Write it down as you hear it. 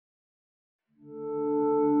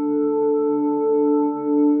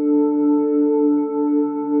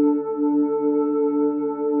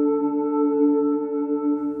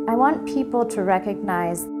want people to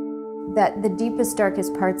recognize that the deepest,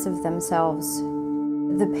 darkest parts of themselves,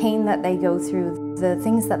 the pain that they go through, the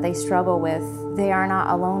things that they struggle with, they are not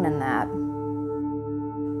alone in that.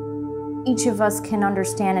 Each of us can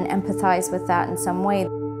understand and empathize with that in some way.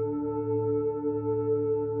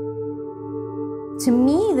 To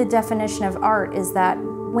me, the definition of art is that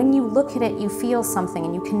when you look at it, you feel something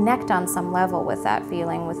and you connect on some level with that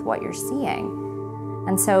feeling, with what you're seeing.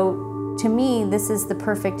 And so, to me, this is the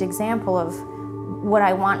perfect example of what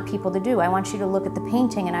I want people to do. I want you to look at the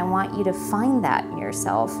painting and I want you to find that in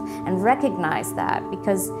yourself and recognize that,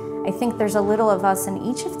 because I think there's a little of us in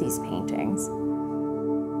each of these paintings.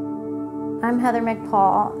 I'm Heather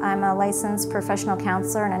McPaul. I'm a licensed professional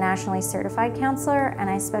counselor and a nationally certified counselor, and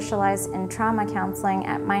I specialize in trauma counseling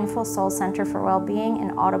at Mindful Soul Center for Wellbeing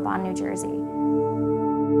in Audubon, New Jersey.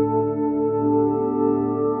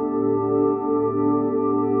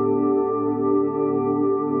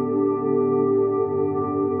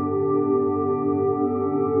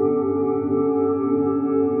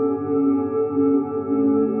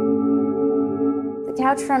 The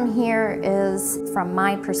couch from here is from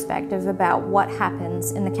my perspective about what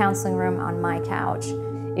happens in the counseling room on my couch.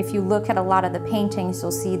 If you look at a lot of the paintings,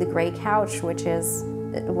 you'll see the gray couch, which is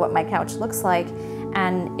what my couch looks like,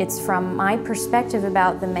 and it's from my perspective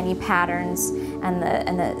about the many patterns and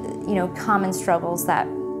the common struggles that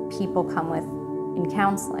people come with in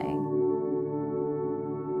counseling.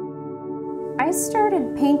 I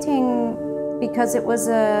started painting because it was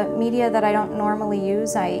a media that I don't normally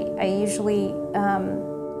use. I usually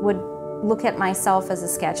would look at myself as a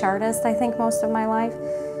sketch artist, I think, most of my life.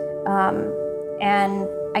 And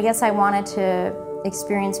I guess I wanted to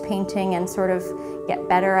experience painting and sort of get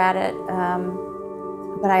better at it.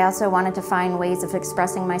 But I also wanted to find ways of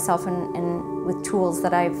expressing myself with tools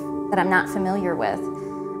that I'm not familiar with.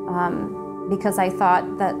 Because I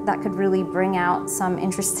thought that that could really bring out some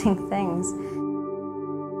interesting things.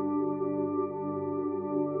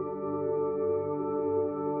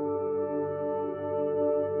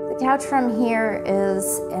 The couch from here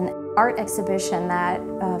is an art exhibition that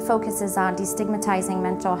focuses on destigmatizing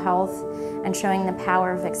mental health and showing the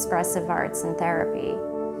power of expressive arts and therapy.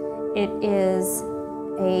 It is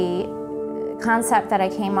a concept that I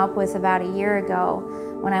came up with about a year ago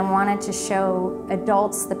when I wanted to show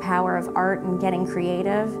adults the power of art and getting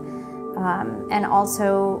creative, and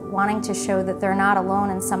also wanting to show that they're not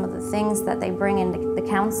alone in some of the things that they bring into the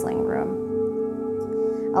counseling room.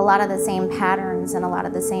 A lot of the same patterns and a lot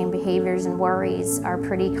of the same behaviors and worries are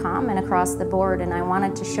pretty common across the board, and I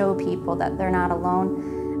wanted to show people that they're not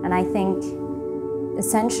alone. And I think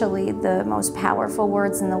essentially the most powerful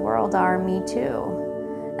words in the world are "me too."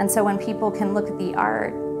 And so when people can look at the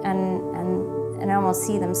art and almost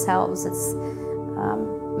see themselves, it's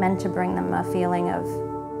meant to bring them a feeling of,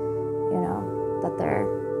 that they're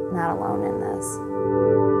not alone in this.